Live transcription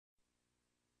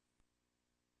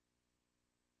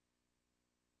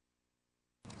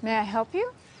May I help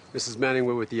you? Mrs. Manning,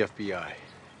 we're with the FBI.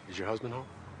 Is your husband home?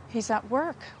 He's at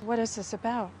work. What is this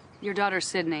about? Your daughter,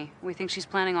 Sydney. We think she's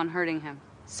planning on hurting him.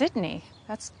 Sydney?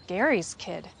 That's Gary's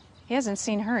kid. He hasn't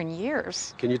seen her in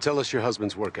years. Can you tell us your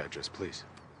husband's work address, please?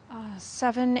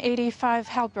 785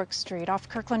 Halbrook Street off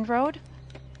Kirkland Road.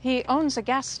 He owns a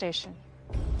gas station.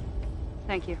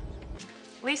 Thank you.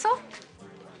 Liesl?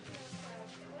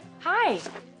 Hi.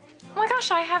 Oh my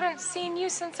gosh, I haven't seen you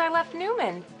since I left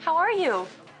Newman. How are you?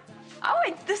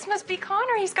 Oh, this must be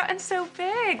Connor. He's gotten so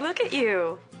big. Look at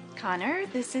you. Connor,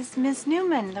 this is Ms.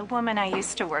 Newman, the woman I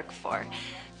used to work for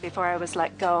before I was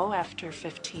let go after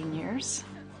 15 years.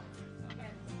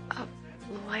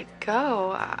 Let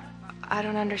go? I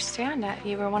don't understand that.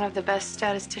 You were one of the best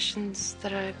statisticians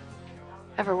that I've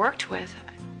ever worked with.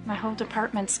 My whole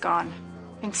department's gone,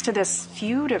 thanks to this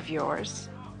feud of yours.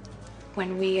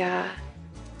 When we,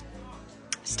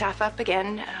 staff up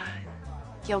again,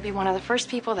 you'll be one of the first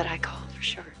people that I call, for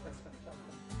sure.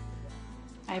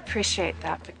 I appreciate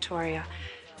that, Victoria.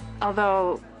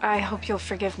 Although, I hope you'll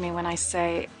forgive me when I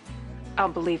say I'll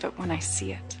believe it when I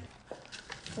see it.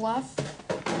 Fluff?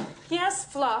 Yes,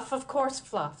 Fluff. Of course,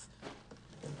 Fluff.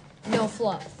 No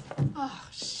fluff. Oh,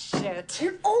 shit.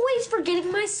 You're always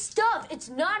forgetting my stuff. It's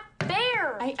not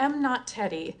fair. I am not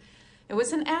Teddy. It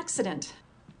was an accident.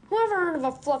 Whoever heard of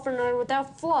a fluffer night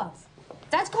without fluff?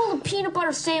 That's called a peanut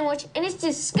butter sandwich, and it's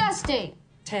disgusting.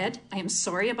 Ted, I am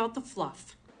sorry about the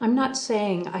fluff. I'm not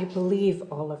saying I believe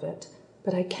all of it,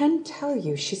 but I can tell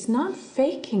you she's not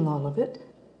faking all of it.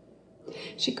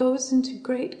 She goes into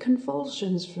great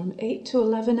convulsions from 8 to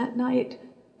 11 at night.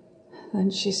 Then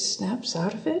she snaps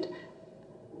out of it,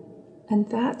 and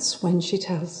that's when she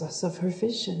tells us of her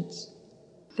visions.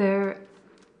 There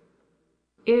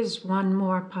is one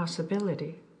more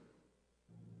possibility.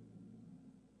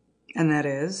 And that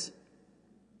is?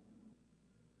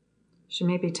 She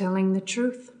may be telling the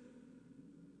truth.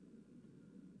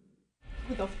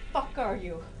 Who the fuck are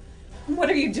you? What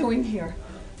are you doing here?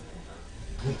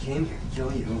 We came here to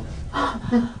kill you.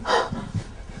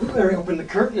 Larry opened the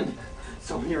curtain and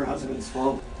saw your husband's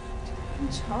fall.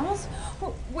 Charles?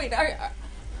 Oh, wait, are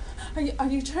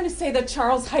you trying to say that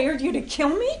Charles hired you to kill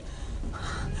me?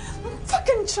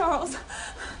 Fucking Charles!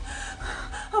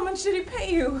 How much did he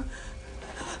pay you?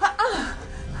 My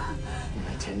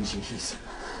 10 G's.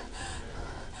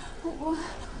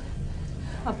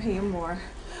 I'll pay you more.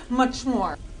 Much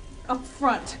more. Up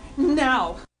front.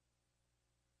 Now.